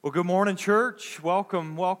Well, good morning, church.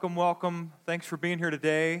 Welcome, welcome, welcome. Thanks for being here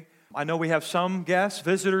today. I know we have some guests,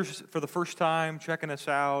 visitors for the first time checking us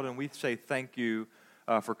out, and we say thank you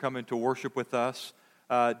for coming to worship with us.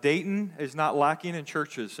 Dayton is not lacking in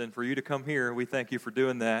churches, and for you to come here, we thank you for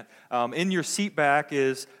doing that. In your seat back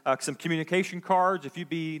is some communication cards. If you'd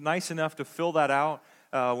be nice enough to fill that out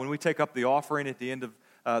when we take up the offering at the end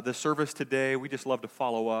of the service today, we just love to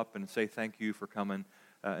follow up and say thank you for coming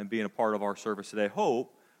and being a part of our service today.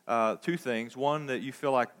 Hope. Two things. One, that you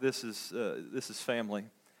feel like this is family.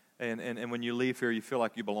 And when you leave here, you feel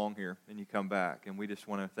like you belong here and you come back. And we just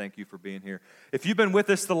want to thank you for being here. If you've been with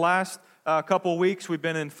us the last couple of weeks, we've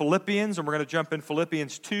been in Philippians, and we're going to jump in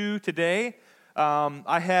Philippians 2 today.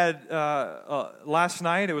 I had, last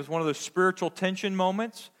night, it was one of those spiritual tension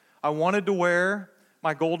moments. I wanted to wear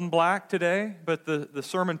my gold and black today, but the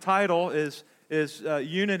sermon title is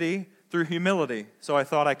Unity Through Humility. So I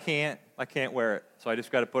thought I can't wear it. So I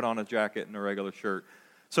just got to put on a jacket and a regular shirt.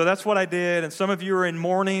 So that's what I did. And some of you are in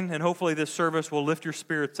mourning, and hopefully this service will lift your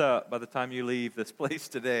spirits up by the time you leave this place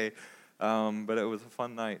today. But it was a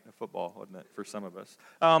fun night of football, wasn't it, for some of us?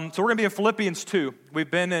 So we're going to be in Philippians 2.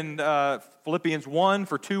 We've been in Philippians 1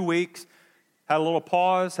 for 2 weeks. Had a little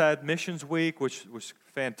pause, had Missions Week, which was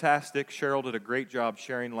fantastic. Cheryl did a great job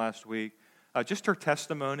sharing last week. Just her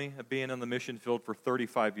testimony of being on the mission field for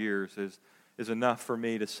 35 years is enough for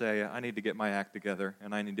me to say, I need to get my act together,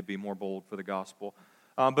 and I need to be more bold for the gospel.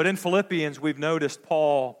 But in Philippians, we've noticed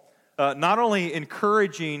Paul not only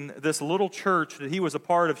encouraging this little church that he was a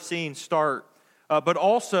part of seeing start, but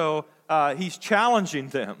also he's challenging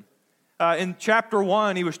them. In chapter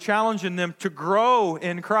 1, he was challenging them to grow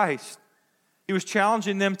in Christ. He was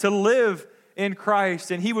challenging them to live in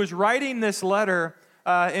Christ, and he was writing this letter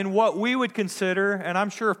in what we would consider, and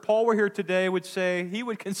I'm sure if Paul were here today would say he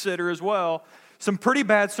would consider as well, some pretty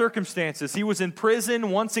bad circumstances. He was in prison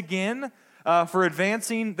once again for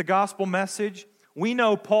advancing the gospel message. We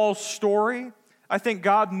know Paul's story. I think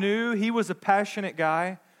God knew he was a passionate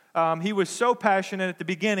guy. He was so passionate at the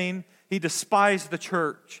beginning, he despised the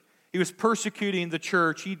church. He was persecuting the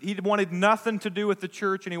church. He wanted nothing to do with the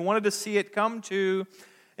church, and he wanted to see it come to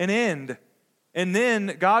an end. And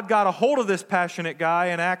then God got a hold of this passionate guy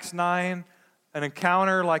in Acts 9, an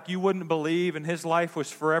encounter like you wouldn't believe, and his life was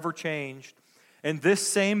forever changed. And this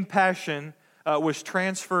same passion was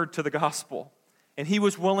transferred to the gospel. And he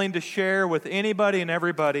was willing to share with anybody and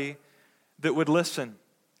everybody that would listen.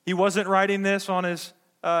 He wasn't writing this on his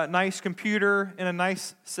nice computer in a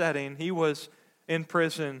nice setting. He was in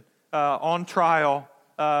prison, on trial,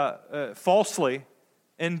 falsely,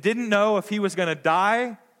 and didn't know if he was going to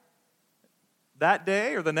die that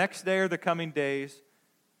day or the next day or the coming days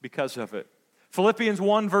because of it. Philippians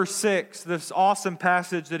 1 verse 6, this awesome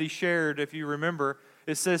passage that he shared, if you remember,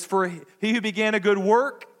 it says, "For he who began a good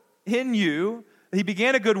work in you," he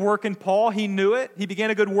began a good work in Paul, he knew it. He began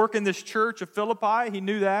a good work in this church of Philippi, he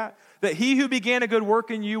knew that he who began a good work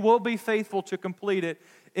in you will be faithful to complete it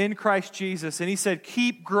in Christ Jesus. And he said,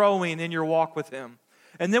 keep growing in your walk with him.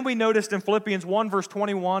 And then we noticed in Philippians 1 verse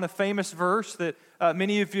 21, a famous verse that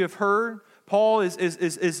many of you have heard. Paul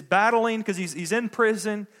is battling because he's in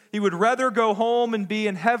prison. He would rather go home and be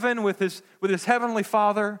in heaven with his heavenly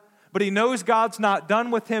Father, but he knows God's not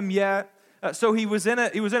done with him yet. So he was in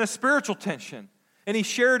a spiritual tension. And he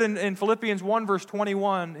shared in Philippians 1 verse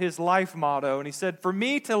 21 his life motto. And he said, for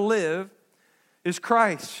me to live is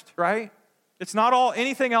Christ, right? It's not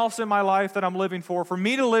anything else in my life that I'm living for. For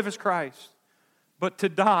me to live is Christ. But to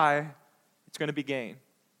die, it's going to be gain.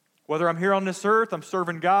 Whether I'm here on this earth, I'm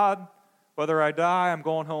serving God. Whether I die, I'm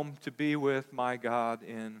going home to be with my God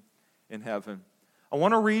in heaven. I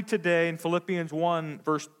want to read today in Philippians 1,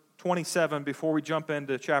 verse 27, before we jump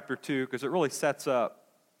into chapter 2, because it really sets up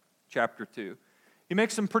chapter 2. He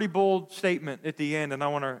makes some pretty bold statement at the end, and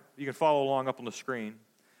you can follow along up on the screen.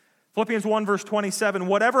 Philippians 1, verse 27,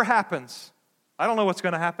 whatever happens, I don't know what's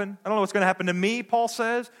going to happen. I don't know what's going to happen to me, Paul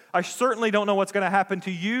says. I certainly don't know what's going to happen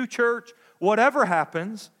to you, church. Whatever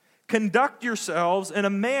happens, conduct yourselves in a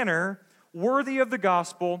manner worthy of the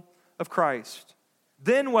gospel of Christ.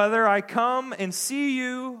 Then whether I come and see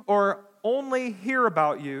you or only hear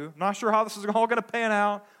about you, I'm not sure how this is all going to pan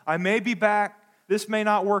out. I may be back. This may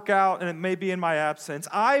not work out, and it may be in my absence.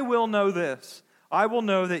 I will know this. I will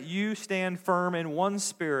know that you stand firm in one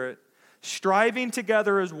spirit, striving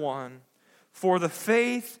together as one for the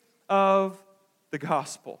faith of the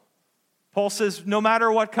gospel. Paul says, no matter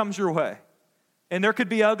what comes your way, and there could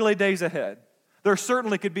be ugly days ahead. There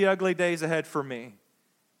certainly could be ugly days ahead for me.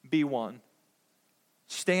 Be one.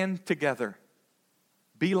 Stand together.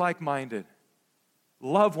 Be like-minded.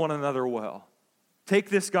 Love one another well. Take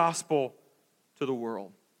this gospel to the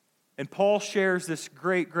world. And Paul shares this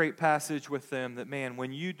great passage with them that, man,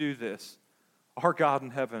 when you do this, our God in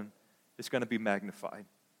heaven is going to be magnified.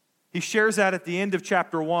 He shares that at the end of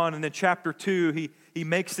chapter 1, and then chapter 2, he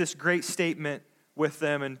makes this great statement with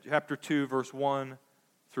them in chapter 2, verse 1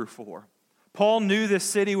 through 4. Paul knew this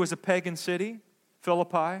city was a pagan city,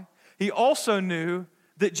 Philippi. He also knew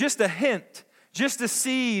that just a hint, just a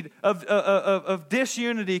seed of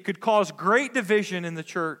disunity could cause great division in the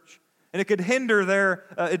church. And it could hinder their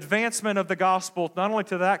advancement of the gospel, not only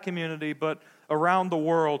to that community, but around the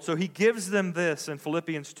world. So he gives them this in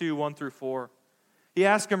Philippians 2, 1 through 4. He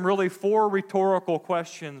asks them really 4 rhetorical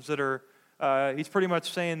questions that are, he's pretty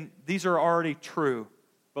much saying, these are already true,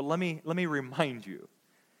 but let me remind you.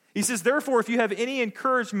 He says, therefore, if you have any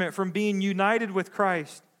encouragement from being united with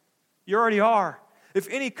Christ, you already are. If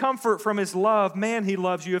any comfort from his love, man, he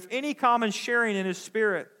loves you. If any common sharing in his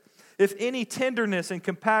spirit, if any tenderness and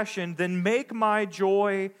compassion, then make my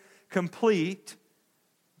joy complete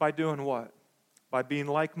by doing what? By being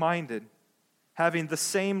like-minded, having the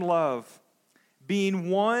same love, being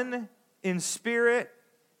one in spirit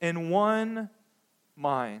and one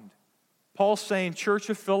mind. Paul's saying, Church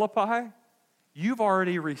of Philippi, you've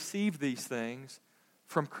already received these things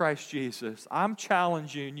from Christ Jesus. I'm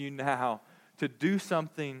challenging you now to do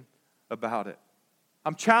something about it.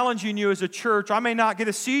 I'm challenging you as a church. I may not get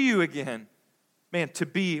to see you again. Man, to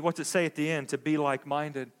be, what's it say at the end? To be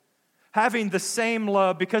like-minded. Having the same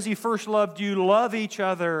love, because he first loved you, love each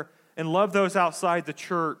other and love those outside the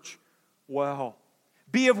church well.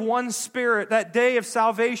 Be of one spirit. That day of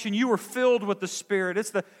salvation, you were filled with the Spirit. It's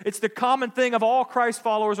the common thing of all Christ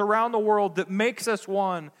followers around the world that makes us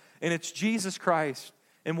one, and it's Jesus Christ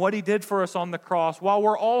and what he did for us on the cross. While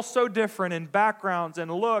we're all so different in backgrounds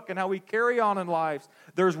and look and how we carry on in lives,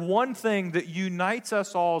 there's one thing that unites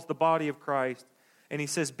us all as the body of Christ. And he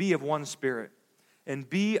says, be of one spirit and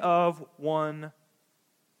be of one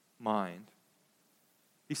mind.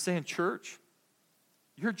 He's saying, church,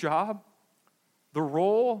 your job, the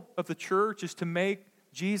role of the church is to make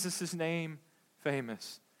Jesus' name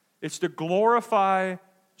famous. It's to glorify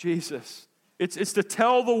Jesus. It's to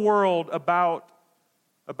tell the world about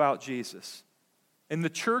Jesus. And the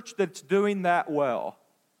church that's doing that well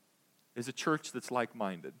is a church that's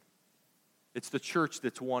like-minded. It's the church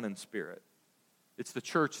that's one in spirit. It's the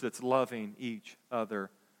church that's loving each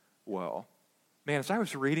other well. Man, as I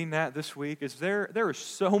was reading that this week, there is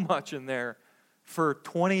so much in there for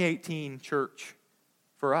 2018 church,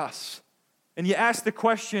 for us. And you ask the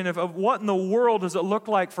question of what in the world does it look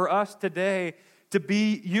like for us today to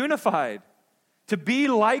be unified, to be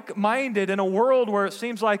like-minded in a world where it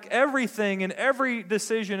seems like everything and every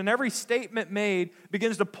decision and every statement made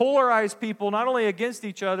begins to polarize people not only against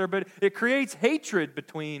each other, but it creates hatred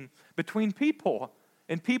between people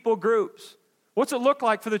and people groups. What's it look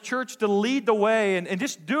like for the church to lead the way and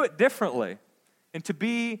just do it differently and to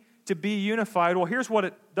be unified? Well, here's what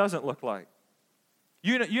it doesn't look like.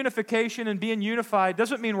 Unification and being unified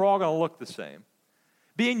doesn't mean we're all going to look the same.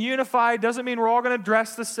 Being unified doesn't mean we're all going to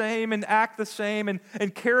dress the same and act the same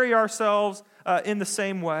and carry ourselves in the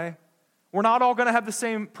same way. We're not all going to have the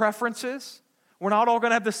same preferences. We're not all going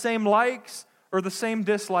to have the same likes or the same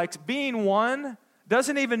dislikes. Being one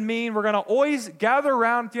doesn't even mean we're going to always gather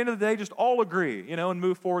around at the end of the day, just all agree, and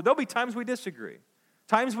move forward. There'll be times we disagree,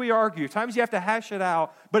 times we argue, times you have to hash it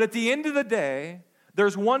out. But at the end of the day,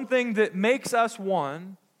 there's one thing that makes us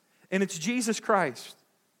one, and it's Jesus Christ.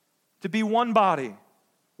 To be one body,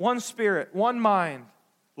 one spirit, one mind,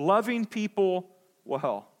 loving people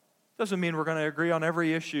well. Doesn't mean we're going to agree on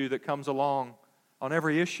every issue that comes along. On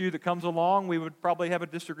every issue that comes along, we would probably have a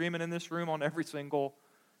disagreement in this room on every single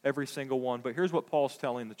one. But here's what Paul's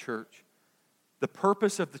telling the church. The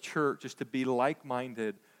purpose of the church is to be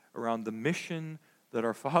like-minded around the mission that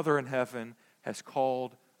our Father in heaven has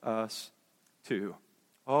called us to.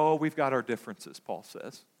 Oh, we've got our differences, Paul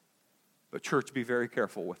says. But church, be very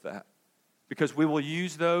careful with that. Because we will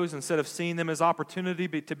use those, instead of seeing them as opportunity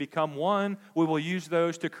to become one, we will use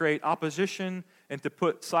those to create opposition and to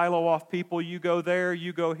put silo off people. You go there,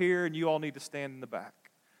 you go here, and you all need to stand in the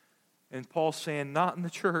back. And Paul's saying, not in the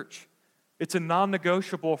church. It's a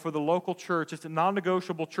non-negotiable for the local church. It's a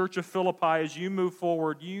non-negotiable, Church of Philippi. As you move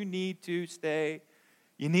forward, you need to stay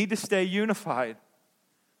unified.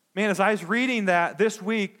 Man, as I was reading that this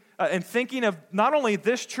week and thinking of not only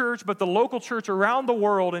this church, but the local church around the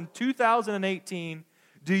world in 2018,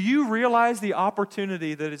 do you realize the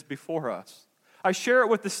opportunity that is before us? I share it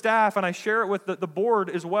with the staff and I share it with the board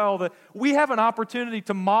as well, that we have an opportunity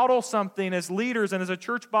to model something as leaders and as a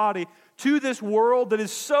church body to this world that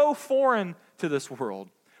is so foreign to this world.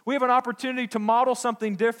 We have an opportunity to model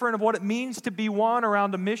something different of what it means to be one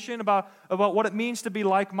around a mission, about what it means to be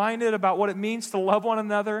like-minded, about what it means to love one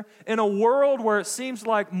another in a world where it seems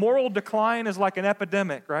like moral decline is like an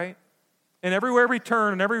epidemic, right? And everywhere we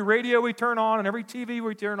turn, and every radio we turn on, and every TV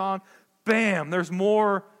we turn on, bam, there's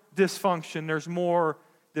more dysfunction, there's more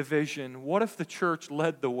division. What if the church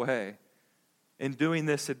led the way in doing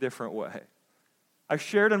this a different way? I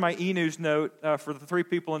shared in my e-news note for the 3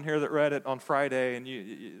 people in here that read it on Friday, and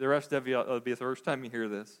the rest of you, it'll be the first time you hear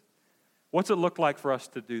this. What's it look like for us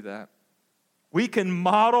to do that? We can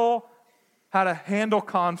model how to handle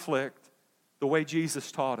conflict the way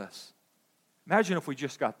Jesus taught us. Imagine if we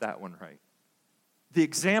just got that one right. The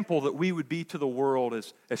example that we would be to the world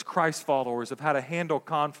as Christ followers of how to handle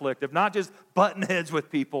conflict, of not just button heads with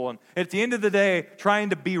people, and at the end of the day,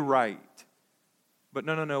 trying to be right. But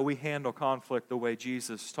no, we handle conflict the way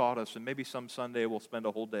Jesus taught us, and maybe some Sunday we'll spend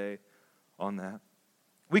a whole day on that.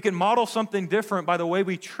 We can model something different by the way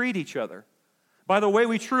we treat each other, by the way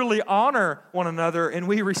we truly honor one another and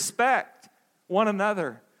we respect one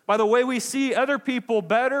another, by the way we see other people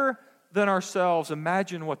better than ourselves.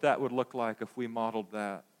 Imagine what that would look like if we modeled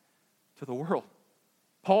that to the world.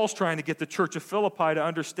 Paul's trying to get the church of Philippi to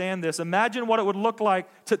understand this. Imagine what it would look like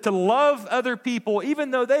to love other people,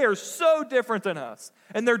 even though they are so different than us.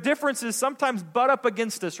 And their differences sometimes butt up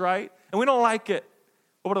against us, right? And we don't like it.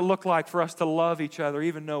 What would it look like for us to love each other,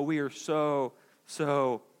 even though we are so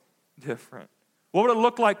different? What would it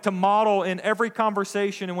look like to model in every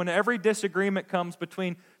conversation and when every disagreement comes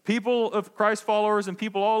between people of Christ followers and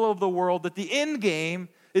people all over the world, that the end game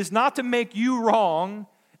is not to make you wrong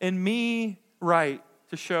and me right,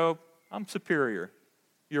 to show I'm superior,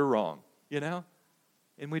 you're wrong,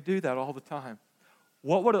 And we do that all the time.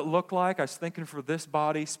 What would it look like? I was thinking for this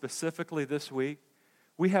body, specifically this week,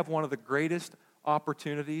 we have one of the greatest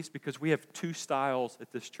opportunities because we have 2 styles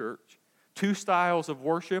at this church. 2 styles of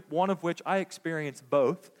worship, one of which I experience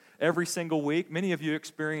both every single week. Many of you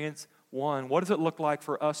experience one. What does it look like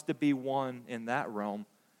for us to be one in that realm?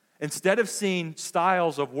 Instead of seeing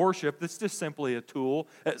styles of worship, that's just simply a tool,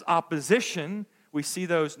 as opposition, we see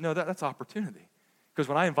those, that's opportunity. Because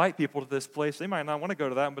when I invite people to this place, they might not want to go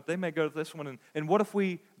to that one, but they may go to this one. And what if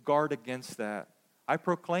we guard against that? I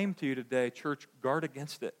proclaim to you today, church, guard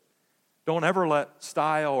against it. Don't ever let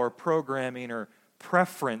style or programming or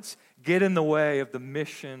preference get in the way of the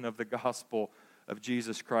mission of the gospel of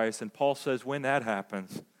Jesus Christ. And Paul says when that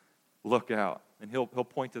happens, look out. And he'll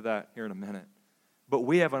point to that here in a minute. But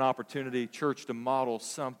we have an opportunity, church, to model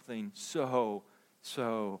something so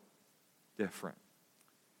different.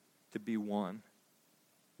 To be one.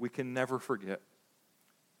 We can never forget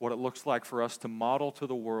what it looks like for us to model to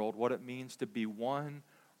the world what it means to be one,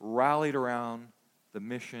 rallied around the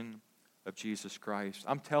mission of Jesus Christ.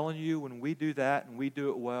 I'm telling you, when we do that and we do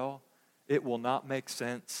it well, it will not make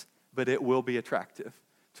sense, but it will be attractive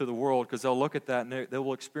to the world because they'll look at that and they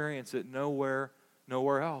will experience it nowhere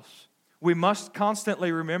else. We must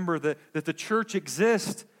constantly remember that the church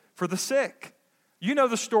exists for the sick. You know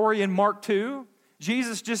the story in Mark 2.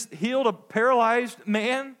 Jesus just healed a paralyzed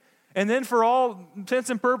man, and then for all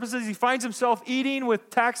intents and purposes, he finds himself eating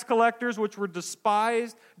with tax collectors, which were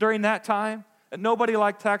despised during that time. And nobody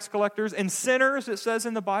liked tax collectors. And sinners, it says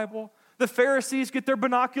in the Bible. The Pharisees get their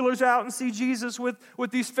binoculars out and see Jesus with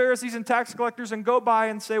these Pharisees and tax collectors and go by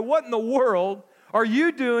and say, what in the world are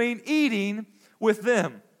you doing eating with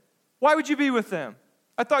them? Why would you be with them?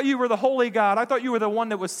 I thought you were the holy God. I thought you were the one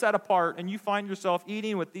that was set apart, and you find yourself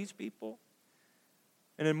eating with these people?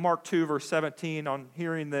 And in Mark 2, verse 17, on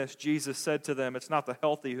hearing this, Jesus said to them, it's not the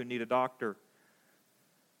healthy who need a doctor,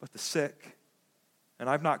 but the sick. And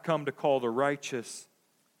I've not come to call the righteous,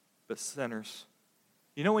 but sinners.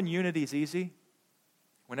 You know when unity is easy?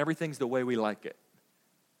 When everything's the way we like it.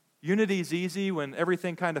 Unity is easy when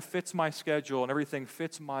everything kind of fits my schedule and everything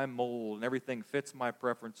fits my mold and everything fits my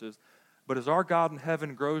preferences. But as our God in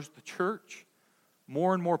heaven grows the church,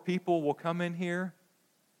 more and more people will come in here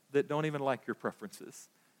that don't even like your preferences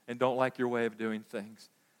and don't like your way of doing things.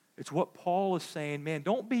 It's what Paul is saying, man,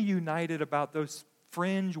 don't be united about those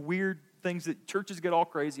fringe, weird things that churches get all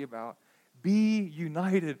crazy about. Be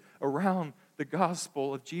united around the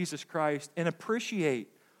gospel of Jesus Christ and appreciate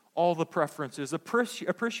all the preferences,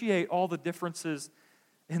 appreciate all the differences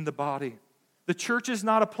in the body. The church is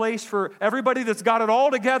not a place for everybody that's got it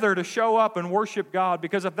all together to show up and worship God,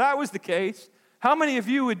 because if that was the case, how many of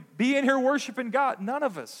you would be in here worshiping God? None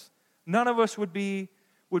of us. None of us would be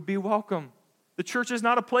welcome. The church is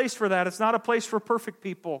not a place for that. It's not a place for perfect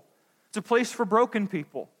people. It's a place for broken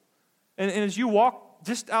people. And as you walk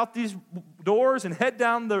just out these doors and head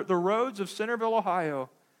down the roads of Centerville, Ohio,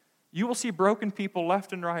 You will see broken people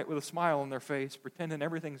left and right with a smile on their face, pretending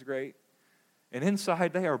everything's great. And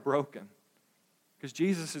inside, they are broken because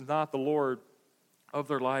Jesus is not the Lord of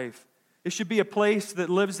their life. It should be a place that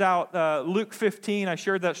lives out Luke 15. I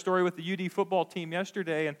shared that story with the UD football team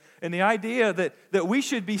yesterday. And the idea that we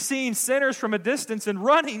should be seeing sinners from a distance and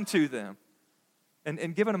running to them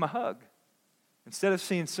and giving them a hug. Instead of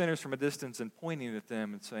seeing sinners from a distance and pointing at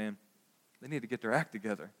them and saying, they need to get their act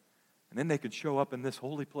together. And then they could show up in this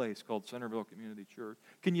holy place called Centerville Community Church.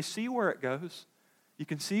 Can you see where it goes? You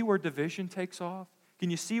can see where division takes off. Can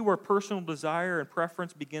you see where personal desire and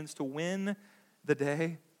preference begins to win the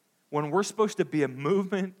day? When we're supposed to be a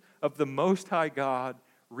movement of the Most High God,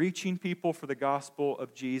 reaching people for the gospel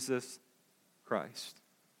of Jesus Christ.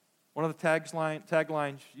 One of the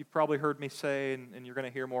taglines you've probably heard me say, and you're going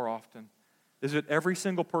to hear more often, is that every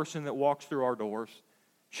single person that walks through our doors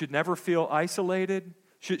should never feel isolated,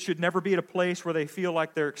 should never be at a place where they feel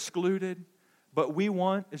like they're excluded. But we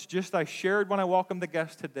want, it's just I shared when I welcomed the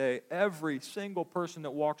guest today, every single person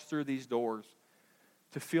that walks through these doors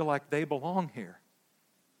to feel like they belong here.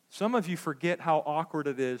 Some of you forget how awkward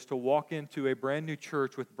it is to walk into a brand new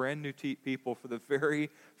church with brand new people for the very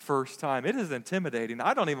first time. It is intimidating.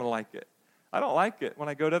 I don't even like it. I don't like it. When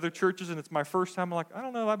I go to other churches and it's my first time, I'm like, I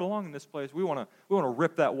don't know if I belong in this place. We want to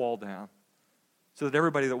rip that wall down so that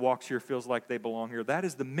everybody that walks here feels like they belong here. That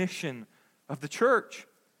is the mission of the church.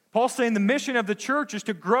 Paul's saying the mission of the church is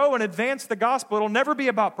to grow and advance the gospel. It'll never be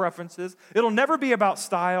about preferences. It'll never be about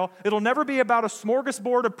style. It'll never be about a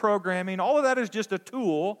smorgasbord of programming. All of that is just a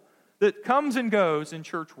tool that comes and goes in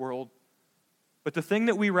church world. But the thing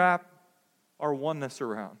that we wrap our oneness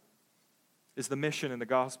around is the mission and the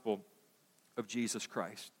gospel of Jesus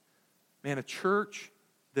Christ. Man, a church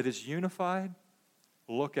that is unified,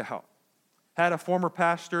 look out. Had a former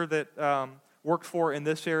pastor that worked for in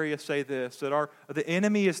this area say this, that the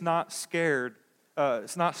enemy is not scared.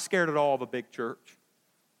 It's not scared at all of a big church.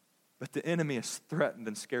 But the enemy is threatened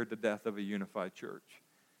and scared to death of a unified church.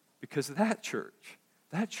 Because that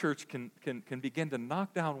church can begin to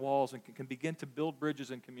knock down walls and can begin to build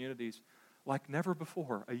bridges and communities like never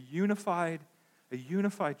before. A unified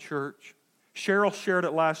church. Cheryl shared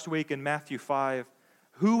it last week in Matthew 5,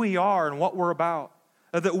 who we are and what we're about.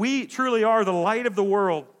 That we truly are the light of the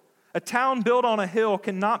world. A town built on a hill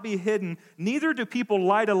cannot be hidden. Neither do people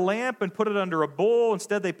light a lamp and put it under a bowl.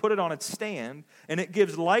 Instead, they put it on its stand, and it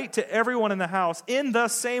gives light to everyone in the house. In the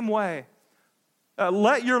same way,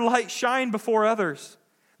 let your light shine before others,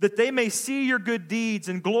 that they may see your good deeds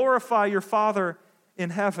and glorify your Father in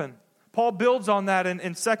heaven. Paul builds on that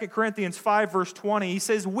in 2 Corinthians 5, verse 20. He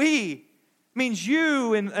says, we, means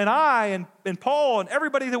you and I and Paul and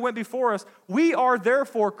everybody that went before us, we are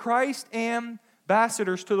therefore Christ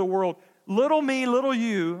ambassadors to the world. Little me, little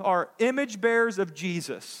you are image bearers of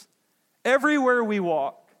Jesus everywhere we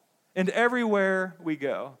walk and everywhere we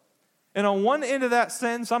go. And on one end of that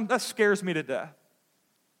sentence, that scares me to death.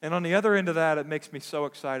 And on the other end of that, it makes me so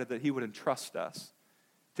excited that He would entrust us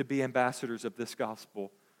to be ambassadors of this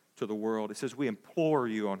gospel to the world. It says, we implore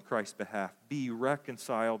you on Christ's behalf, be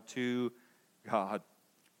reconciled to God.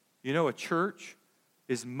 You know, a church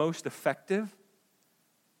is most effective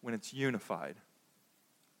when it's unified.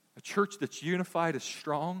 A church that's unified is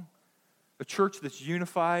strong. A church that's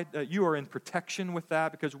unified, you are in protection with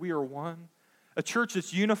that because we are one. A church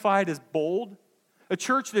that's unified is bold. A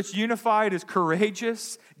church that's unified is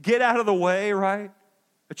courageous. Get out of the way, right?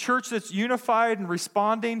 A church that's unified and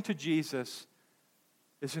responding to Jesus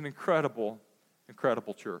is an incredible,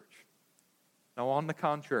 incredible church. Now, on the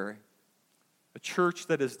contrary, a church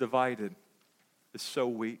that is divided is so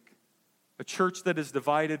weak. A church that is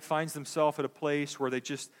divided finds themselves at a place where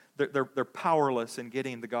they're powerless in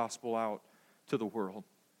getting the gospel out to the world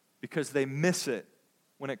because they miss it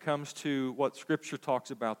when it comes to what Scripture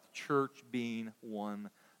talks about, the church being one,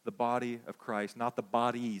 the body of Christ, not the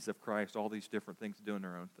bodies of Christ, all these different things doing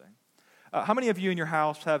their own thing. How many of you in your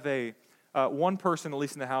house have one person, at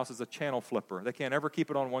least in the house, is a channel flipper? They can't ever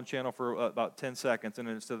keep it on one channel for about 10 seconds and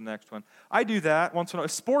then it's to the next one. I do that once in a while.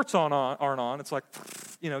 If sports aren't on, it's like,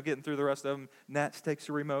 getting through the rest of them. Nats takes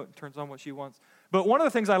the remote and turns on what she wants. But one of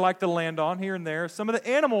the things I like to land on here and there is some of the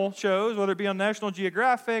animal shows, whether it be on National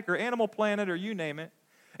Geographic or Animal Planet or you name it.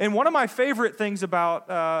 And one of my favorite things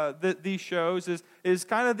about these shows is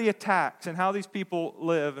kind of the attacks and how these people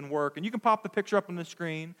live and work. And you can pop the picture up on the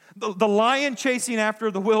screen. The lion chasing after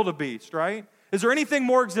the wildebeest, right? Is there anything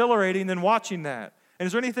more exhilarating than watching that? And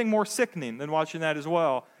is there anything more sickening than watching that as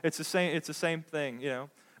well? It's the same thing,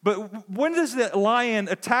 But when does the lion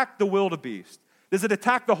attack the wildebeest? Does it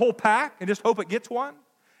attack the whole pack and just hope it gets one?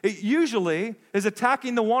 It usually is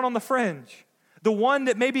attacking the one on the fringe. The one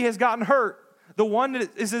that maybe has gotten hurt. The one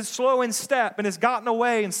that is slow in step and has gotten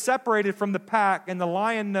away and separated from the pack, and the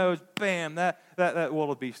lion knows, bam, that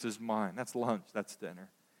wildebeest is mine. That's lunch, that's dinner,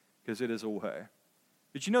 because it is away.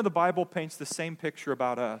 Did you know the Bible paints the same picture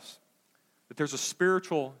about us? That there's a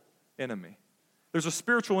spiritual enemy. There's a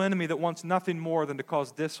spiritual enemy that wants nothing more than to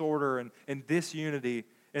cause disorder and disunity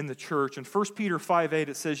in the church. In 1 Peter 5:8,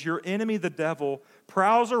 it says, your enemy, the devil,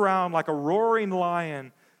 prowls around like a roaring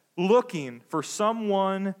lion looking for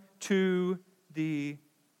someone to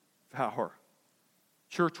devour.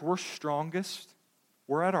 Church, we're strongest,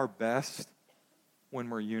 we're at our best when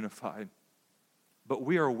we're unified. But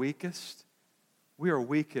we are weakest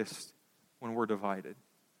when we're divided.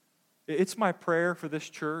 It's my prayer for this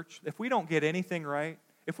church, if we don't get anything right,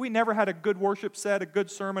 if we never had a good worship set, a good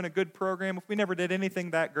sermon, a good program, if we never did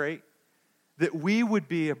anything that great, that we would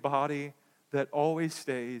be a body that always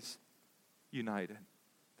stays united.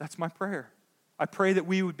 That's my prayer. I pray that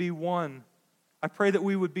we would be one. I pray that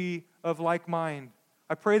we would be of like mind.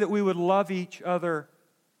 I pray that we would love each other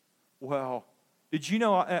well. Did you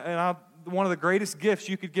know, one of the greatest gifts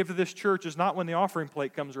you could give to this church is not when the offering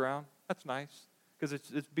plate comes around. That's nice, because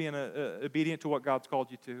it's being obedient to what God's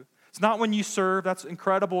called you to. It's not when you serve. That's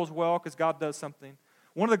incredible as well, because God does something.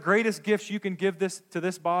 One of the greatest gifts you can give to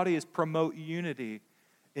this body is promote unity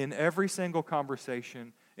in every single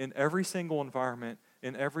conversation, in every single environment,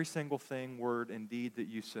 in every single thing, word, and deed that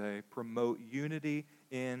you say. Promote unity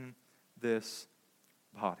in this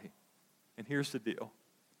body. And here's the deal.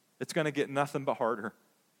 It's going to get nothing but harder,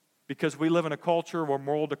 because we live in a culture where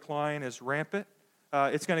moral decline is rampant.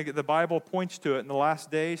 The Bible points to it. In the last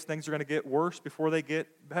days, things are going to get worse before they get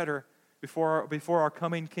better, before our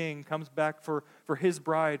coming King comes back for His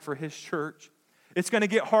bride, for His church. It's going to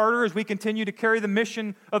get harder as we continue to carry the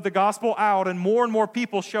mission of the gospel out, and more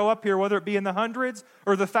people show up here, whether it be in the hundreds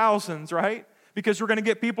or the thousands, right? Because we're going to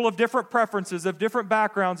get people of different preferences, of different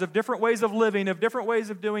backgrounds, of different ways of living, of different ways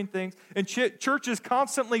of doing things. And churches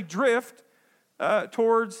constantly drift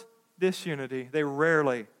towards disunity. They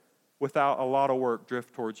rarely, without a lot of work,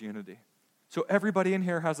 drift towards unity. So everybody in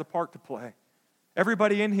here has a part to play.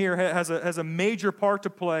 Everybody in here has a major part to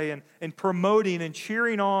play in promoting and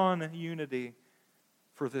cheering on unity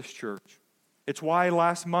for this church. It's why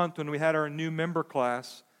last month when we had our new member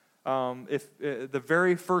class, the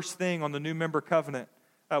very first thing on the new member covenant,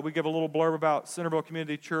 we give a little blurb about Centerville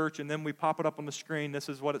Community Church, and then we pop it up on the screen. This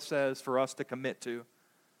is what it says for us to commit to.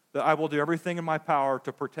 That I will do everything in my power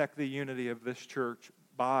to protect the unity of this church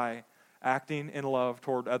by acting in love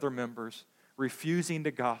toward other members, refusing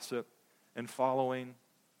to gossip, and following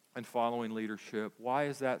leadership. Why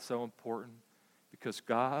is that so important? Because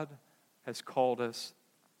God has called us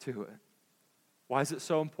to it. Why is it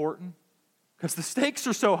so important? Because the stakes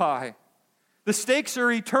are so high. The stakes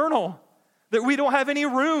are eternal. That we don't have any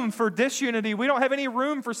room for disunity. We don't have any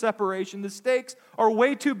room for separation. The stakes are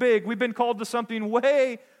way too big. We've been called to something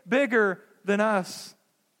way bigger than us.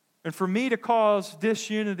 And for me to cause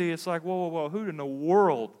disunity, it's like, whoa, who in the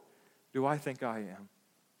world do I think I am?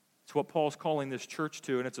 It's what Paul's calling this church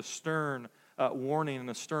to, and it's a stern warning and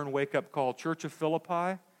a stern wake-up call. Church of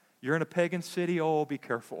Philippi, you're in a pagan city, be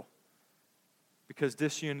careful. Because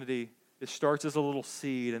disunity, it starts as a little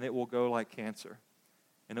seed, and it will go like cancer.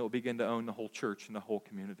 And it will begin to own the whole church and the whole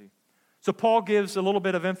community. So Paul gives a little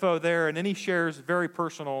bit of info there, and then he shares very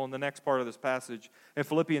personal in the next part of this passage in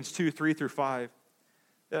Philippians 2:3-5.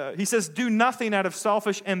 He says, do nothing out of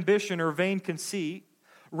selfish ambition or vain conceit.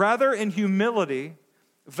 Rather, in humility,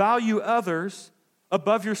 value others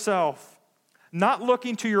above yourself, not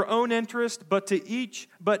looking to your own interest, but each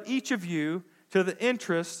of you to the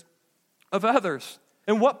interest of others.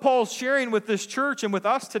 And what Paul's sharing with this church and with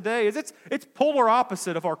us today is it's polar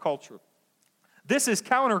opposite of our culture. This is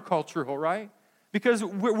countercultural, right? Because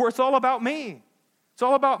it's all about me. It's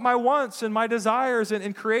all about my wants and my desires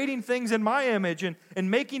and creating things in my image and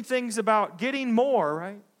making things about getting more,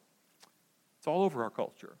 right? It's all over our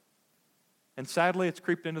culture. And sadly, it's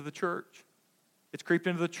creeped into the church. It's creeped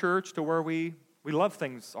into the church to where we love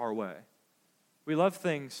things our way. We love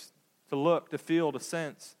things to look, to feel, to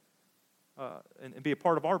sense, and be a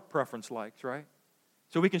part of our preference likes, right?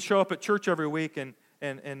 So we can show up at church every week and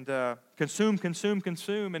consume,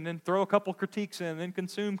 and then throw a couple critiques in, and then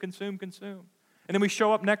consume. And then we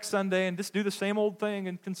show up next Sunday and just do the same old thing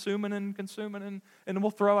and consuming, and then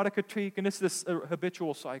we'll throw out a critique, and it's this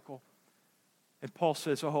habitual cycle. And Paul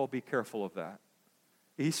says, be careful of that.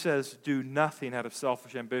 He says, do nothing out of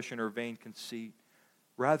selfish ambition or vain conceit.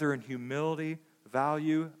 Rather, in humility,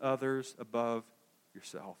 value others above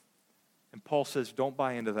yourself. And Paul says, don't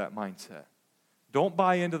buy into that mindset. Don't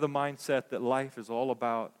buy into the mindset that life is all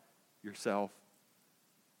about yourself.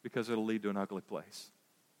 because it'll lead to an ugly place.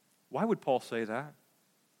 Why would Paul say that?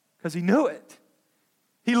 Because he knew it.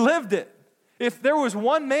 He lived it. If there was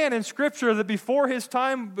one man in Scripture that before his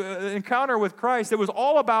time encounter with Christ, it was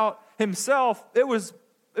all about himself, it was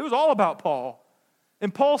all about Paul.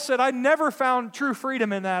 And Paul said, I never found true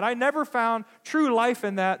freedom in that. I never found true life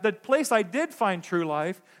in that. The place I did find true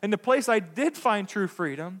life and the place I did find true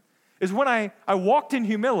freedom is when I walked in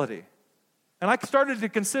humility. And I started to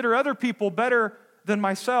consider other people better than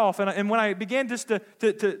myself. And when I began just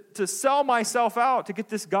to sell myself out to get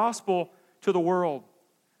this gospel to the world.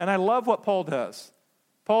 And I love what Paul does.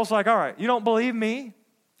 Paul's like, all right, you don't believe me?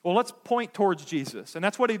 Well, let's point towards Jesus. And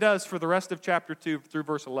that's what he does for the rest of chapter 2 through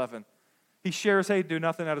verse 11. He shares, hey, do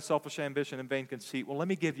nothing out of selfish ambition and vain conceit. Well, let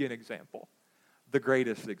me give you an example, the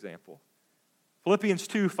greatest example. Philippians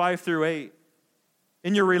 2, 5 through 8.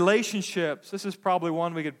 In your relationships, this is probably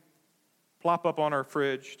one we could plop up on our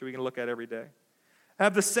fridge so we can look at every day.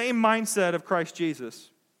 Have the same mindset of Christ Jesus.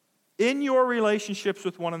 In your relationships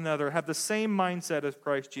with one another, have the same mindset as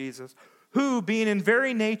Christ Jesus, who, being in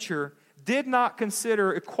very nature, did not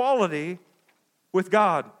consider equality with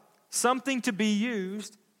God something to be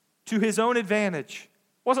used to his own advantage.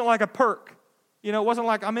 It wasn't like a perk. It wasn't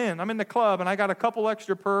like I'm in the club and I got a couple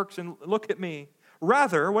extra perks and look at me.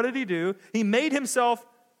 Rather, what did he do? He made himself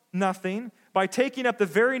nothing by taking up the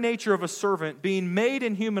very nature of a servant, being made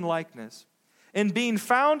in human likeness, and being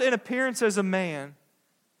found in appearance as a man.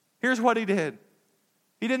 Here's what he did.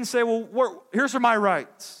 He didn't say, well, here's my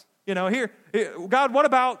rights. Here, God, what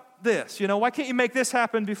about this? Why can't you make this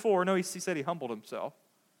happen before? No, he said he humbled himself.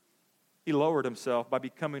 He lowered himself by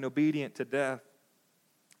becoming obedient to death,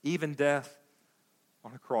 even death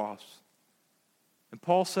on a cross. And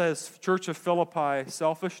Paul says, Church of Philippi,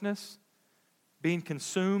 selfishness, being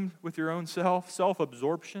consumed with your own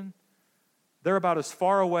self-absorption, they're about as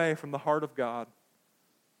far away from the heart of God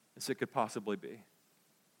as it could possibly be.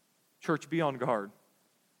 Church, be on guard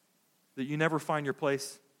that you never find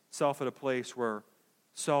yourself at a place where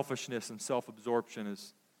selfishness and self-absorption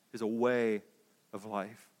is a way of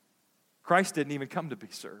life. Christ didn't even come to be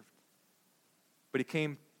served, but he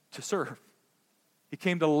came to serve. He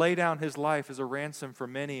came to lay down his life as a ransom for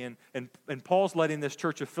many. And Paul's letting this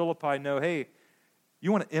church of Philippi know, hey,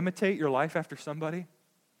 you want to imitate your life after somebody?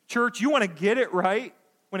 Church, you want to get it right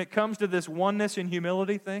when it comes to this oneness and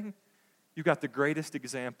humility thing? You've got the greatest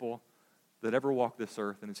example that ever walked this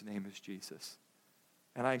earth, and his name is Jesus.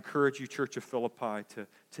 And I encourage you, Church of Philippi,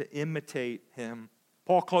 to imitate him.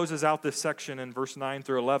 Paul closes out this section in verse 9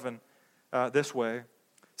 through 11 this way. It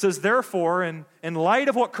says, therefore, in light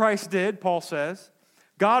of what Christ did, Paul says,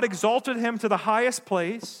 God exalted him to the highest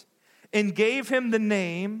place and gave him the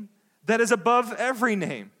name that is above every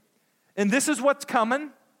name. And this is what's coming.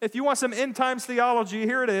 If you want some end times theology,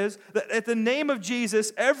 here it is. That at the name of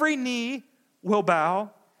Jesus, every knee will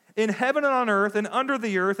bow in heaven and on earth and under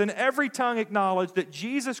the earth, and every tongue acknowledge that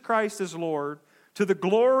Jesus Christ is Lord, to the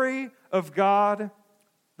glory of God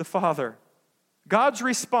the Father. God's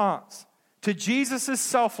response to Jesus'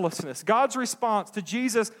 selflessness, God's response to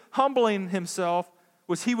Jesus humbling himself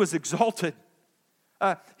was he was exalted.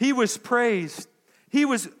 He was praised. He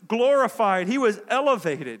was glorified. He was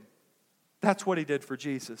elevated. That's what he did for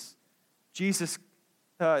Jesus.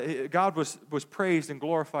 God was praised and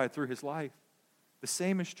glorified through his life. The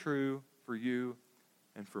same is true for you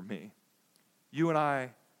and for me. You and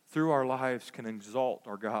I, through our lives, can exalt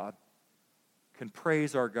our God, can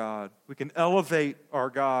praise our God. We can elevate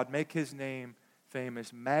our God, make his name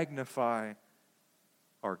famous, magnify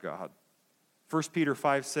our God. 1 Peter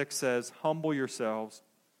 5:6 says, humble yourselves,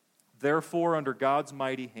 therefore, under God's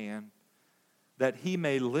mighty hand, that he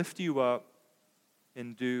may lift you up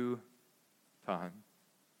in due time.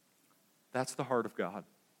 That's the heart of God.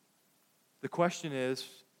 The question is,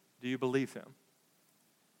 do you believe him?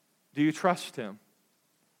 Do you trust him?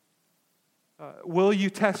 Will you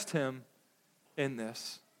test him in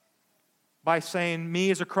this? By saying, me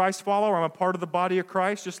as a Christ follower, I'm a part of the body of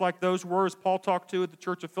Christ, just like those words Paul talked to at the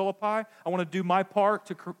church of Philippi. I want to do my part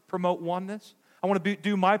to promote oneness. I want to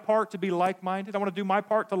do my part to be like-minded. I want to do my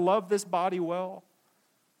part to love this body well.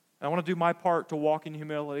 And I want to do my part to walk in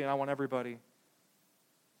humility, and I want everybody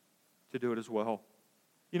to do it as well.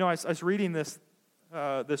 I was reading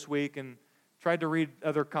this week and tried to read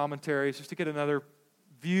other commentaries just to get another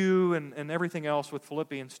view and everything else with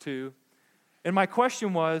Philippians 2. And my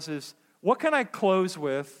question is what can I close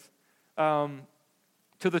with to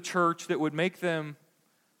the church that would make them,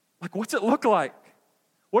 what's it look like?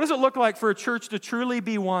 What does it look like for a church to truly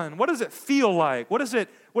be one? What does it feel like? What does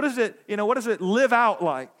it live out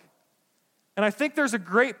like? And I think there's a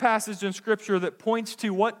great passage in Scripture that points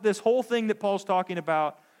to what this whole thing that Paul's talking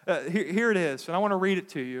about Here it is, and I want to read it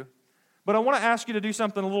to you. But I want to ask you to do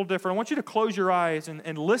something a little different. I want you to close your eyes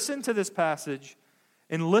and listen to this passage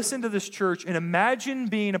and listen to this church and imagine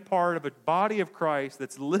being a part of a body of Christ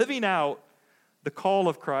that's living out the call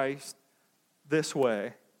of Christ this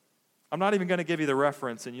way. I'm not even going to give you the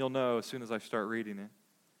reference, and you'll know as soon as I start reading it.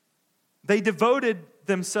 They devoted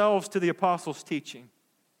themselves to the apostles' teaching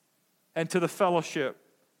and to the fellowship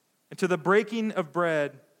and to the breaking of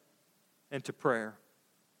bread and to prayer.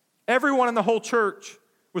 Everyone in the whole church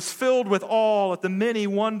was filled with awe at the many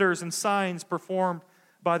wonders and signs performed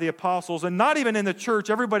by the apostles. And not even in the church,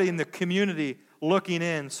 everybody in the community looking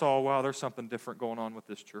in saw, wow, there's something different going on with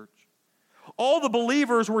this church. All the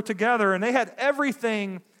believers were together and they had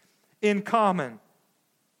everything in common.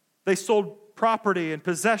 They sold property and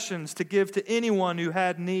possessions to give to anyone who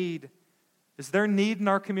had need. Is there need in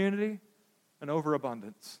our community? An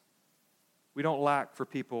overabundance. We don't lack for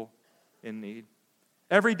people in need.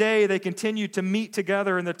 Every day they continued to meet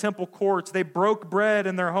together in the temple courts. They broke bread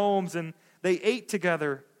in their homes and they ate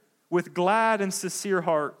together with glad and sincere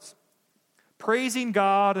hearts, praising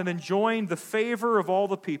God and enjoying the favor of all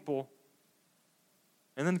the people.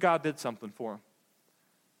 And then God did something for them.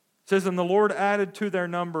 It says, and the Lord added to their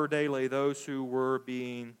number daily those who were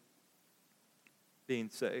being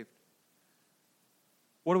saved.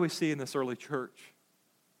 What do we see in this early church?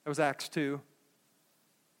 That was Acts 2.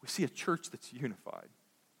 We see a church that's unified.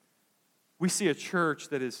 We see a church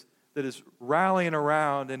that is rallying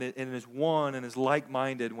around and is one and is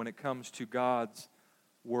like-minded when it comes to God's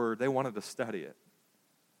Word. They wanted to study it.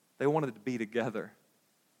 They wanted to be together.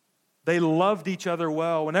 They loved each other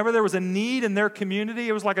well. Whenever there was a need in their community,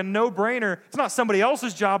 it was like a no-brainer. It's not somebody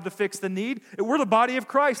else's job to fix the need. We're the body of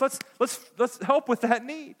Christ. Let's help with that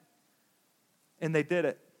need. And they did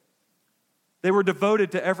it. They were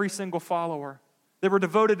devoted to every single follower. They were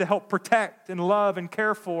devoted to help protect and love and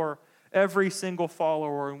care for every single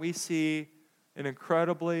follower. And we see an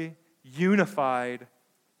incredibly unified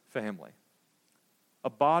family. A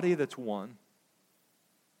body that's one.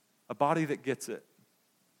 A body that gets it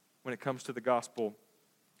when it comes to the gospel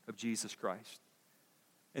of Jesus Christ.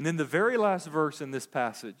 And then the very last verse in this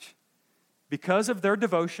passage, because of their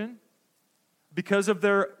devotion, because of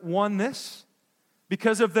their oneness,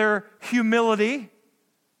 because of their humility,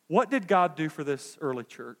 what did God do for this early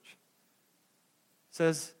church? It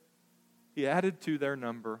says, He added to their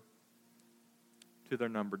number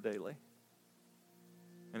daily.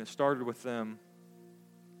 And it started with them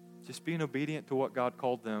just being obedient to what God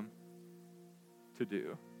called them to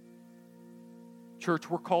do. Church,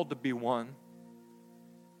 we're called to be one.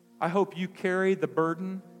 I hope you carry the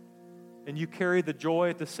burden and you carry the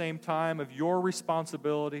joy at the same time of your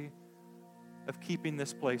responsibility of keeping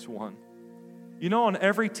this place one. You know, on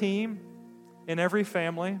every team, in every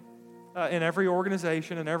family, in every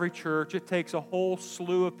organization, in every church, it takes a whole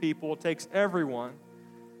slew of people. It takes everyone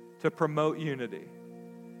to promote unity.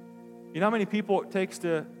 You know how many people it takes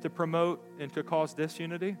to promote and to cause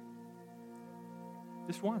disunity?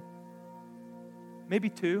 Just one. Maybe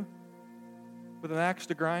two, with an axe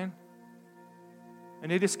to grind. And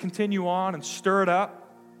they just continue on and stir it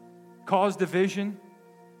up, cause division.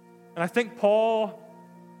 And I think Paul,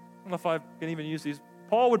 I don't know if I can even use these,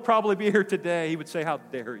 Paul would probably be here today. He would say, how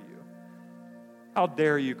dare you? How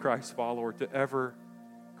dare you, Christ's follower, to ever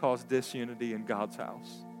cause disunity in God's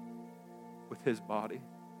house with His body?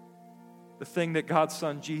 The thing that God's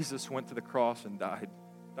Son Jesus went to the cross and died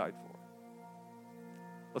for.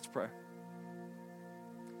 Let's pray.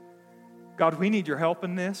 God, we need your help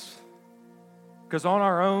in this, because on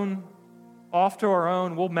our own, off to our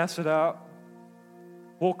own, we'll mess it up.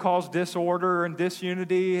 We'll cause disorder and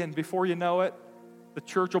disunity, and before you know it, the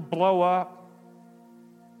church will blow up.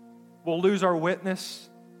 We'll lose our witness.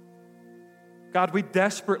 God, we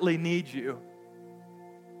desperately need you.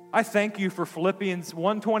 I thank you for Philippians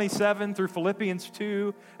 1:27 through Philippians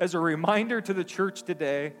 2 as a reminder to the church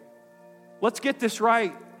today. Let's get this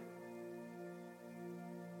right.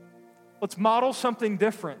 Let's model something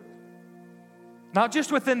different. Not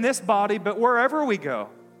just within this body, but wherever we go.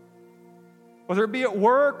 Whether it be at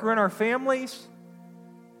work or in our families.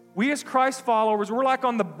 We as Christ followers, we're like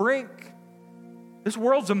on the brink. This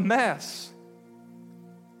world's a mess.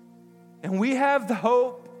 And we have the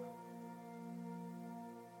hope.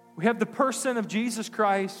 We have the person of Jesus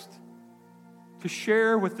Christ to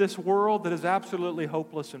share with this world that is absolutely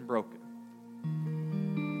hopeless and broken.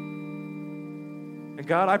 And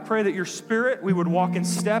God, I pray that your Spirit we would walk in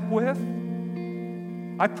step with.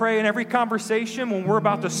 I pray in every conversation when we're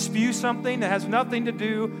about to spew something that has nothing to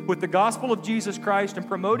do with the gospel of Jesus Christ and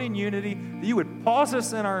promoting unity, that you would pause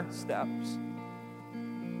us in our steps.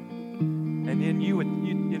 And then you would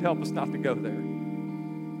you'd help us not to go there.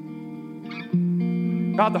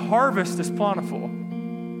 God, the harvest is plentiful,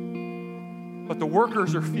 but the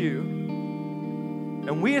workers are few.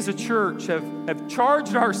 And we as a church have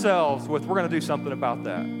charged ourselves with, we're going to do something about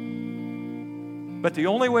that. But the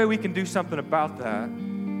only way we can do something about that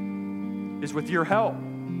is with your help.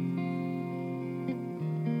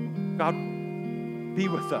 God, be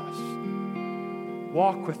with us.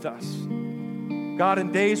 Walk with us. God,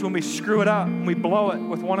 in days when we screw it up and we blow it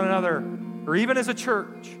with one another, or even as a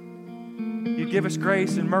church, you give us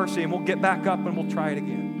grace and mercy, and we'll get back up and we'll try it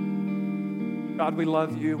again. God, we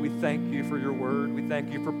love you. We thank you for your word. We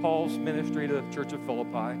thank you for Paul's ministry to the church of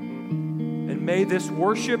Philippi. And may this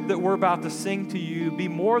worship that we're about to sing to you be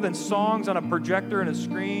more than songs on a projector and a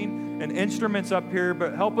screen and instruments up here,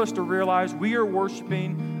 but help us to realize we are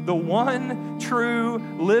worshiping the one true,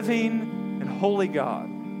 living, and holy God.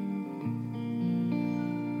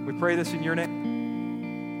 We pray this in your name.